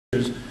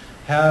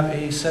have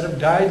a set of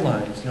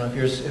guidelines. You know,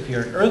 if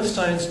you're an earth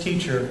science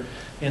teacher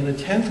in the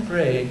 10th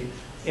grade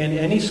in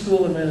any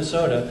school in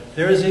Minnesota,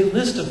 there is a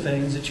list of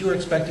things that you are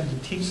expected to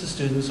teach the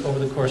students over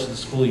the course of the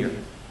school year.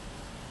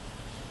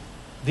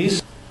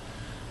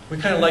 We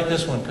kind of like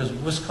this one because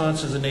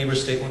Wisconsin's a neighbor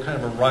state. We're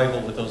kind of a rival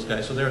with those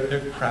guys, so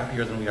they're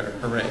crappier than we are.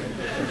 Hooray!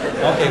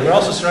 Okay, we're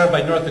also surrounded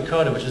by North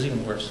Dakota, which is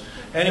even worse.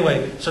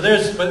 Anyway, so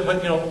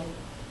but you know,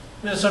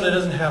 Minnesota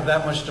doesn't have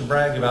that much to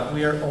brag about.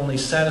 We are only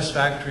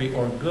satisfactory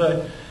or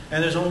good,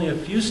 and there's only a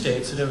few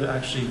states that have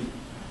actually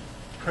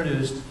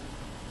produced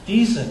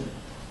decent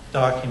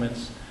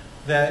documents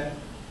that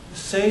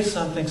say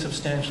something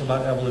substantial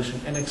about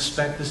evolution and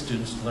expect the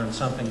students to learn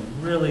something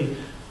really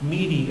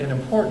meaty and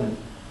important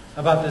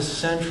about this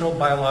central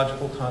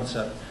biological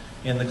concept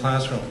in the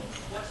classroom.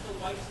 What's the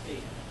white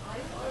state?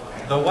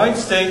 The white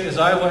state is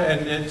Iowa,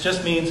 and it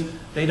just means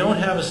they don't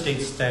have a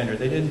state standard.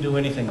 They didn't do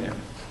anything there.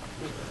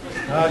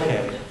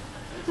 Okay.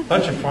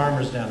 Bunch of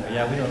farmers down there.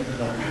 Yeah,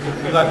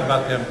 we laugh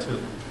about them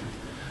too.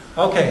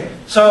 Okay,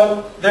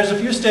 so there's a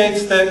few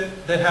states that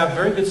have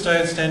very good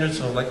science standards,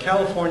 so like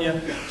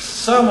California,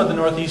 some of the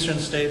northeastern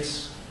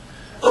states.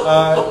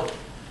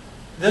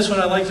 This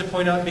one I'd like to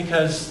point out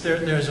because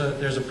there's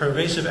a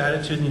pervasive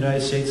attitude in the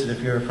United States that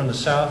if you're from the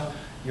South,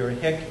 you're a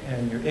hick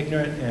and you're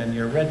ignorant and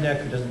you're a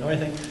redneck who doesn't know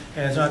anything.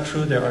 And it's not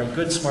true. There are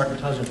good, smart,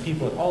 intelligent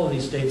people in all of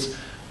these states.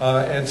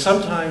 And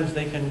sometimes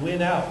they can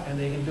win out and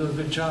they can do a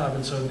good job.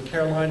 And so in the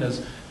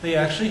Carolinas, they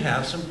actually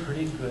have some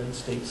pretty good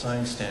state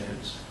science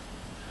standards.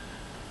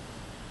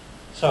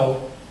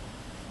 So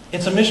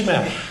it's a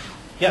mishmash.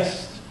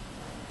 Yes?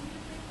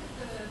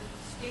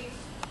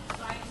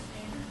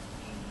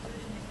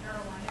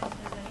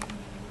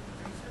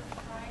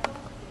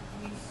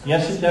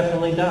 Yes, it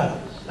definitely does.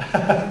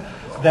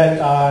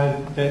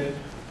 that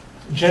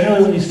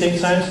generally when these state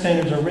science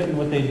standards are written,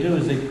 what they do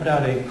is they put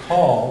out a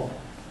call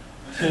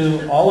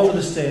to all over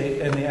the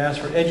state, and they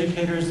ask for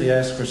educators, they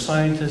ask for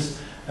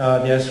scientists,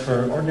 they ask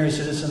for ordinary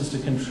citizens to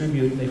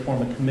contribute, and they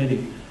form a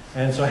committee.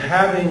 And so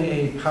having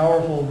a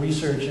powerful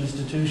research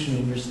institution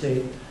in your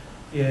state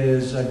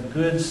is a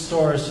good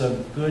source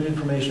of good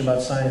information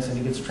about science, and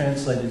it gets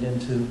translated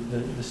into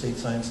the state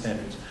science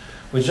standards.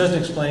 We just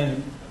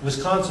explained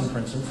Wisconsin, for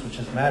instance, which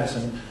is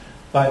Madison,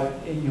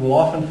 but you will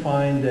often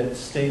find that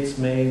states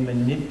may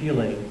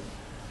manipulate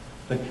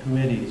the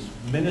committees.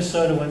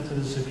 Minnesota went through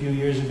this a few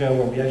years ago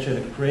where we actually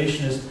had a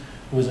creationist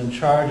who was in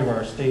charge of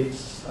our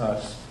state's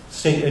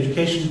state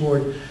education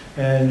board,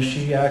 and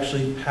she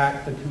actually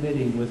packed the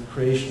committee with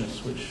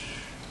creationists, which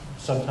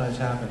sometimes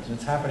happens. And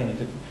it's happening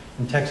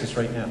in Texas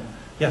right now.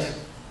 Yes? To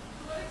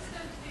what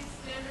extent do these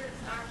standards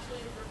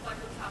actually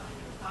reflect what's happening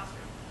in the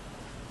classroom?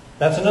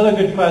 That's another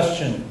good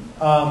question.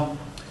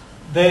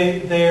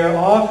 They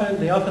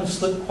often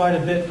slip quite a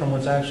bit from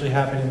what's actually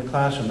happening in the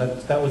classroom.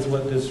 That was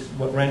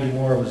what Randy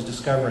Moore was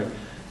discovering,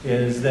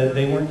 is that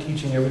they weren't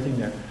teaching everything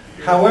there.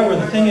 However,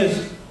 the thing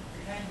is,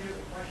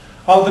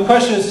 the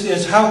question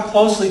is how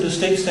closely do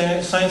state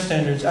science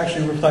standards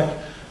actually reflect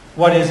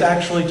what is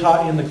actually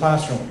taught in the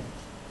classroom?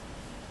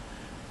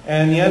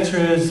 And the answer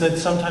is that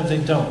sometimes they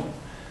don't.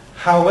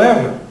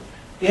 However,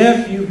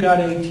 if you've got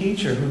a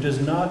teacher who does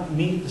not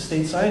meet the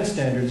state science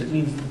standards, it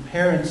means the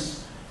parents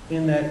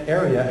in that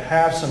area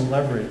have some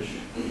leverage.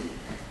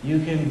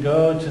 You can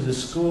go to the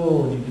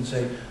school and you can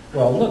say,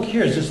 well, look,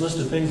 here's this list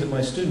of things that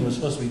my student was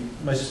supposed to be,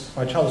 my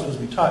child was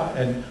supposed to be taught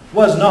and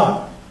was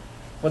not.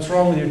 What's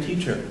wrong with your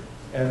teacher?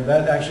 And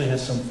that actually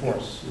has some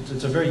force.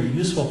 It's a very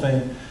useful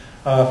thing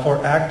for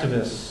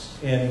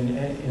activists in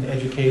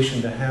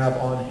education to have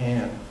on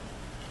hand.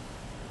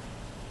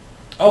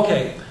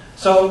 Okay.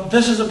 So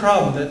this is a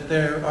problem, that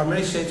there are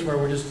many states where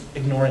we're just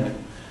ignoring it.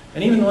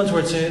 And even the ones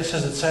where it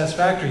says it's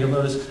satisfactory, you'll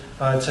notice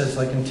it says,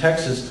 like in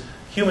Texas,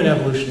 human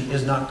evolution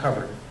is not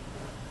covered.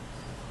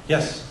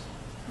 Yes?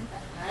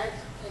 Has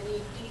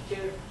any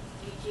teacher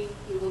teaching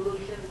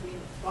evolution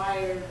been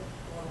fired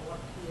for what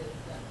he has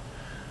done?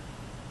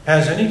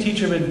 Has any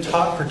teacher been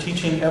taught for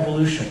teaching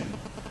evolution?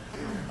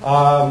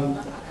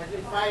 Has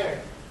been fired?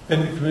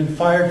 Been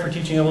fired for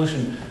teaching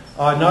evolution?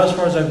 Not as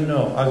far as I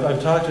know.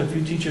 I've talked to a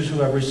few teachers who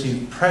have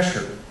received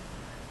pressure,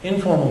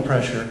 informal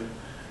pressure,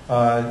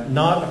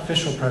 not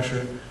official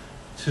pressure,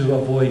 to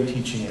avoid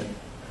teaching it.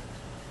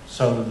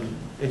 So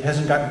it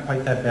hasn't gotten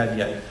quite that bad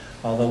yet.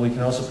 Although we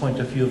can also point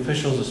to a few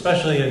officials,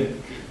 especially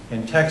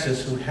in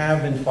Texas, who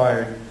have been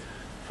fired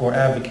for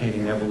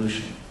advocating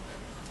evolution.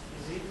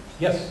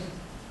 Yes?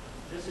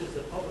 This is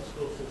the public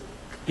school system.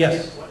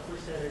 Yes? What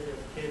percentage of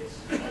kids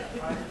are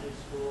private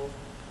school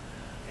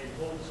and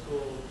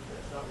homeschool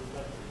that's not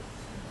reflected?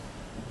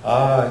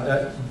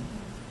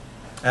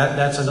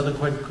 That's another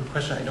quite good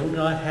question. I do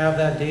not have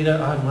that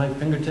data on my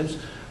fingertips.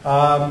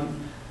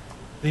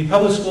 The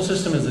public school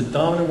system is the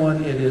dominant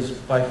one. It is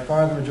by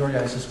far the majority,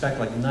 I suspect,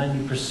 like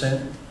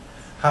 90%.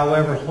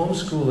 However,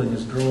 homeschooling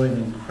is growing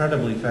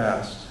incredibly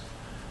fast.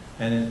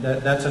 And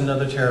that's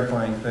another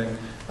terrifying thing.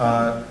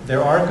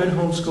 There are good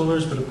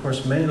homeschoolers, but of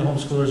course many of the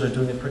homeschoolers are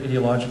doing it for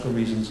ideological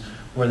reasons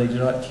where they do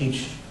not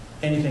teach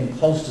anything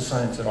close to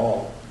science at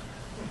all.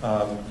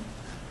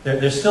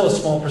 There's still a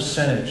small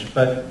percentage,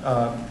 but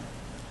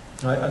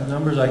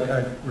numbers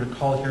I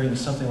recall hearing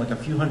is something like a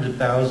few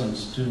 100,000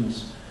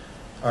 students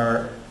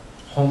are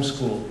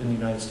homeschooled in the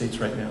United States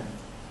right now.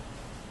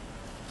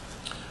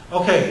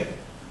 Okay,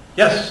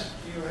 yes?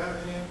 Do you have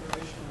any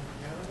information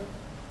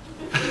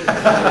on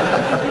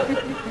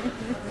Canada?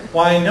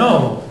 Why,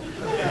 no.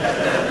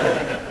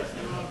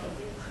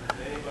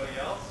 Anybody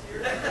else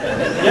here?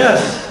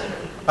 Yes,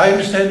 I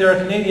understand there are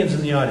Canadians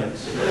in the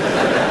audience.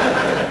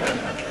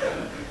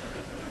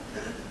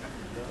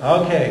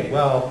 Okay,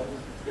 well,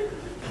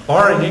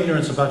 barring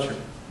ignorance about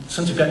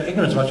since you've got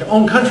ignorance about your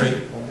own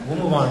country, we'll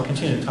move on and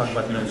continue to talk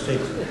about the United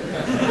States.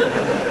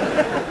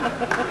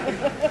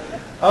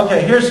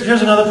 Okay,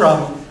 here's another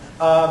problem.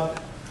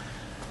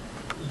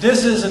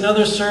 This is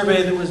another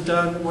survey that was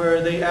done where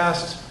they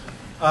asked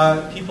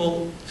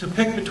people to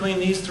pick between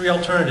these three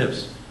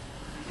alternatives.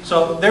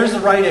 So there's the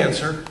right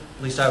answer,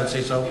 at least I would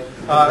say so.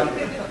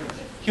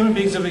 Human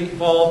beings have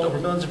evolved over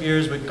millions of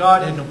years, but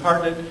God had no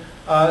part in it.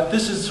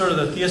 This is sort of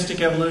the theistic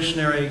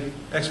evolutionary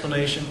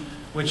explanation,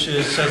 which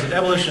says that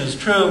evolution is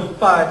true,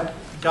 but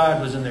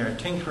God was in there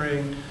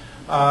tinkering.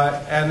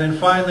 And then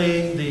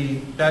finally, the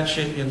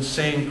batshit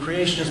insane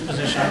creationist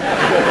position,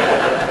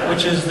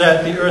 which is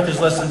that the earth is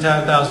less than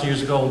 10,000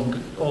 years ago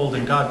old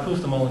and God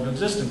poofed them all into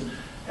existence.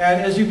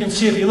 And as you can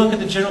see, if you look at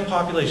the general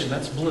population,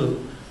 that's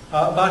blue,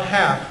 about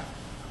half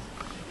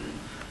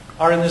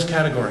are in this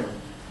category.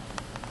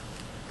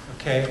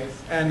 Okay,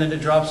 and then it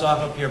drops off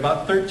up here.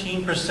 About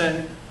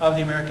 13% of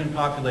the American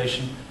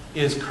population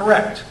is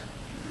correct.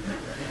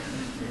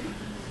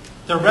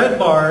 The red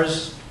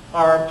bars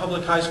are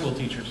public high school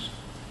teachers.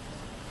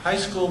 High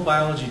school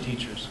biology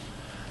teachers.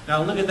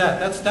 Now look at that.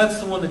 That's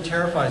the one that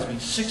terrifies me.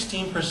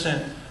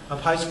 16%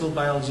 of high school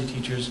biology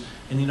teachers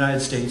in the United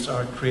States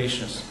are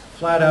creationists.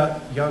 Flat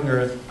out, young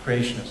earth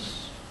creationists.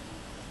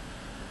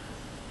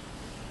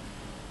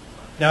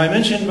 Now I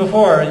mentioned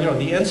before,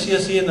 the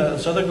NCSE and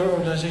those other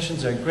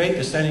organizations are great.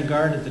 They're standing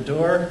guard at the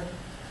door.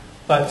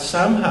 But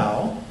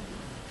somehow,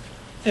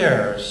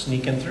 they're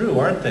sneaking through,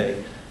 aren't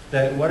they?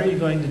 That what are you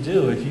going to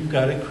do if you've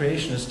got a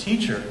creationist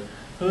teacher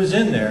who's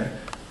in there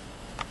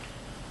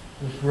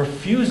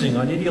refusing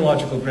on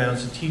ideological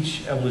grounds to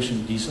teach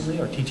evolution decently,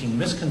 or teaching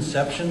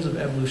misconceptions of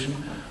evolution,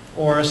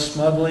 or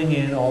smuggling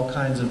in all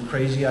kinds of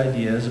crazy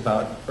ideas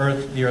about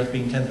the Earth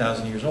being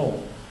 10,000 years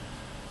old.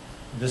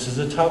 This is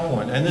a tough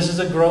one, and this is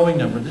a growing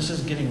number. This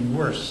is getting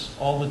worse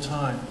all the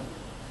time.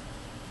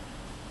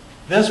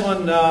 This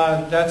one,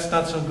 that's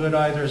not so good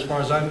either as far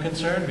as I'm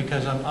concerned,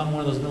 because I'm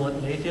one of those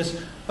militant atheists,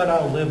 but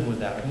I'll live with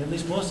that. I mean, at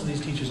least most of these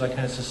teachers, I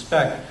kind of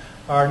suspect,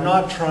 are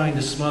not trying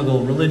to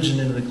smuggle religion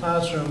into the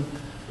classroom.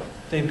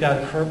 They've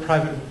got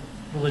private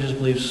religious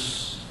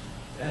beliefs,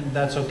 and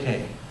that's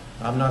okay.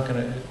 I'm not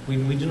going to,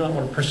 we do not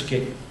want to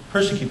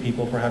persecute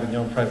people for having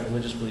their own private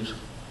religious beliefs.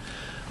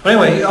 But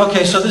anyway,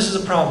 okay, so this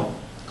is a problem.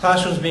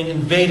 Classrooms being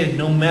invaded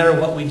no matter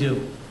what we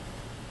do.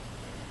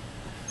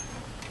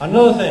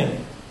 Another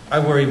thing I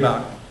worry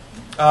about,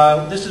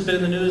 this has been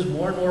in the news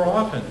more and more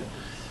often,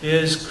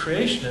 is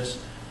creationists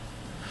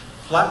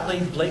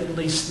flatly,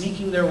 blatantly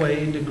sneaking their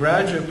way into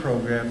graduate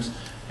programs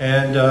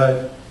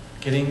and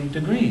getting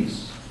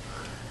degrees.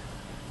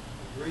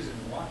 Reason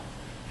why?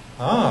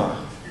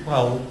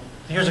 Well,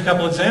 here's a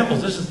couple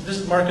examples. This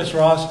is Marcus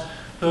Ross,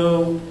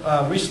 who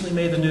recently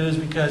made the news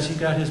because he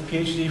got his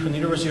PhD from the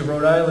University of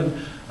Rhode Island.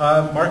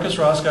 Marcus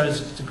Ross got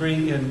his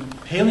degree in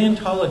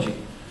paleontology,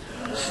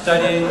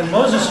 studying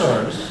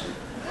mosasaurs,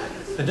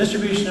 the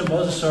distribution of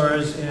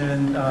mosasaurs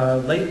in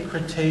late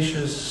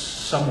Cretaceous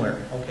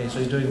somewhere. Okay, so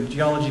he's doing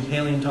geology,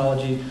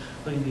 paleontology,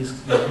 looking at these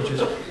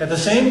creatures. At the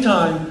same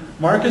time,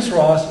 Marcus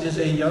Ross is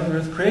a young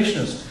earth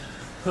creationist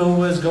who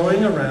was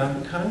going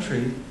around the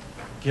country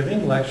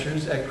giving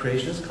lectures at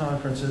creationist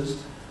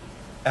conferences,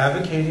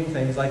 advocating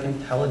things like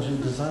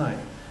intelligent design.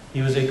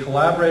 He was a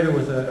collaborator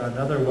with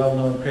another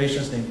well-known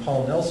creationist named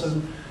Paul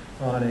Nelson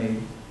on a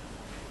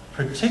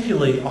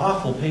particularly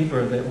awful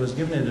paper that was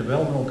given at a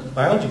developmental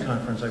biology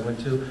conference I went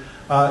to.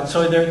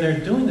 So they're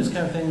doing this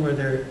kind of thing where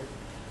they're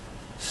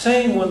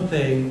saying one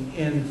thing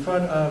in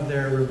front of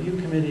their review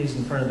committees,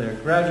 in front of their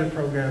graduate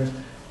programs,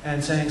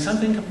 and saying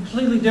something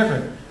completely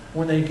different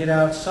when they get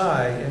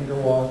outside and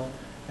go off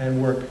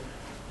and work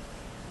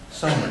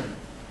somewhere.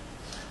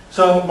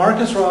 So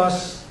Marcus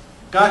Ross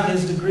got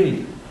his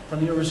degree from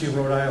the University of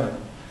Rhode Island,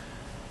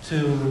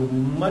 to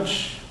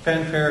much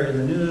fanfare in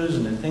the news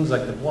and in things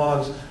like the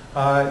blogs.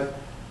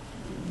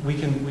 We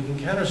can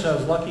count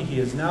ourselves lucky. He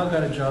has now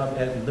got a job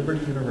at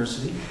Liberty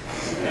University,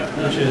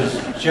 which is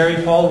Jerry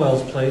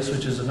Falwell's place,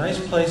 which is a nice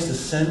place to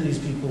send these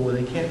people where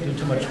they can't do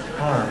too much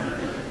harm,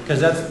 because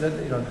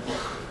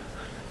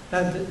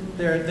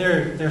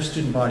their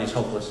student body is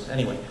hopeless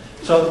anyway.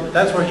 So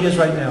that's where he is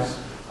right now.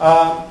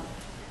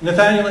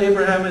 Nathaniel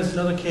Abraham is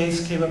another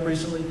case, came up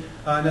recently.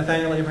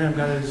 Nathaniel Abraham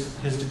got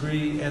his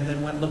degree and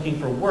then went looking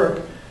for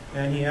work,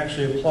 and he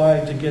actually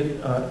applied to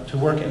get to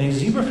work in a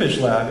zebrafish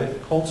lab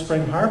at Cold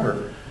Spring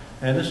Harbor.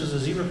 And this was a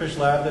zebrafish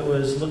lab that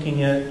was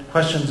looking at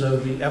questions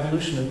of the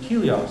evolution of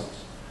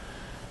teleosts.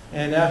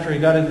 And after he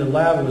got into the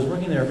lab and was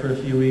working there for a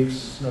few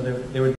weeks, they were